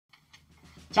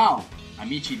Ciao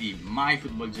amici di My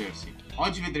Football Jersey,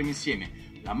 oggi vedremo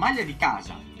insieme la maglia di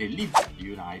casa del Leeds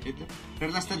United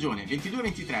per la stagione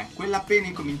 22-23, quella appena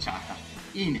incominciata,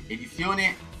 in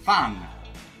edizione fan.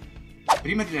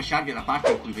 Prima di lasciarvi alla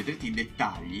parte in cui vedrete i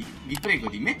dettagli, vi prego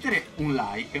di mettere un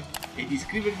like e di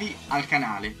iscrivervi al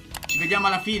canale. Ci vediamo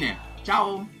alla fine,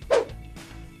 ciao!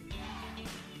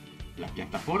 La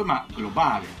piattaforma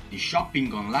globale di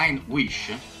shopping online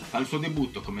Wish fa il suo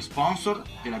debutto come sponsor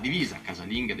della divisa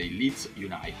casalinga dei Leeds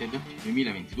United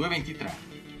 2022-23,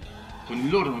 con il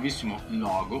loro nuovissimo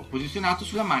logo posizionato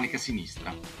sulla manica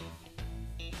sinistra.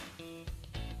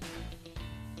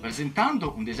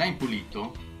 Presentando un design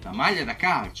pulito, la maglia da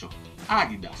calcio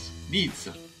Adidas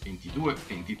Leeds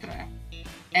 22-23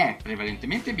 è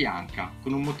prevalentemente bianca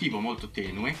con un motivo molto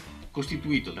tenue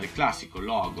costituito dal classico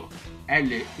logo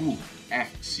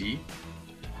LUFC.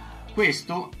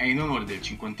 Questo è in onore del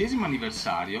 50°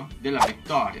 anniversario della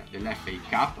vittoria dell'FA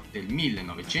Cup del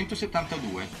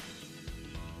 1972.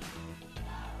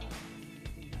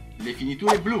 Le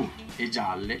finiture blu e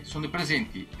gialle sono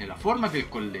presenti nella forma del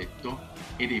colletto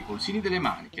e dei polsini delle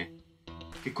maniche,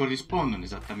 che corrispondono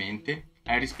esattamente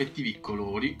ai rispettivi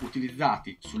colori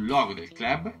utilizzati sul logo del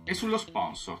club e sullo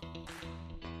sponsor.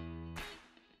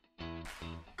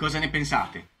 Cosa ne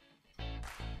pensate?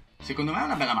 Secondo me è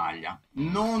una bella maglia,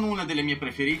 non una delle mie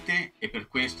preferite e per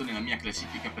questo nella mia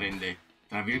classifica prende,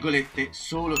 tra virgolette,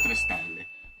 solo 3 stelle.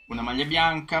 Una maglia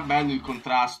bianca, bello il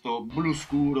contrasto blu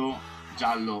scuro,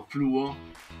 giallo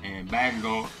fluo,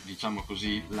 bello, diciamo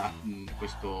così,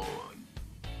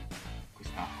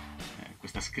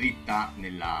 questa scritta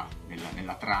nella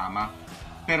trama,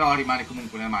 però rimane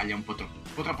comunque una maglia un po'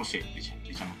 troppo semplice,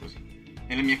 diciamo così.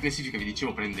 Nella mia classifica, vi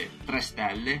dicevo, prende 3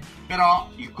 stelle, però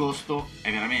il costo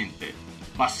è veramente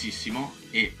bassissimo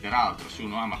e peraltro, se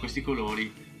uno ama questi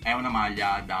colori, è una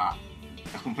maglia da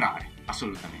comprare,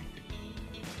 assolutamente.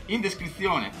 In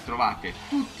descrizione trovate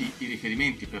tutti i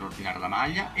riferimenti per ordinare la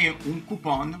maglia e un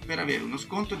coupon per avere uno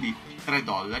sconto di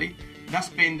 $3 da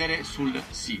spendere sul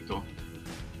sito.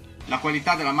 La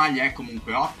qualità della maglia è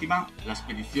comunque ottima, la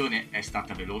spedizione è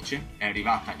stata veloce, è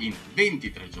arrivata in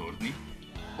 23 giorni.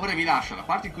 Ora vi lascio la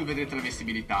parte in cui vedrete la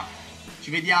vestibilità.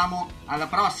 Ci vediamo alla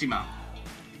prossima!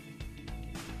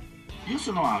 Io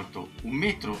sono alto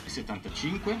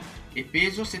 1,75 m e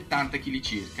peso 70 kg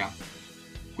circa.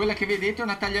 Quella che vedete è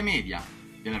una taglia media,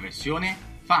 della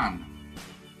versione fan.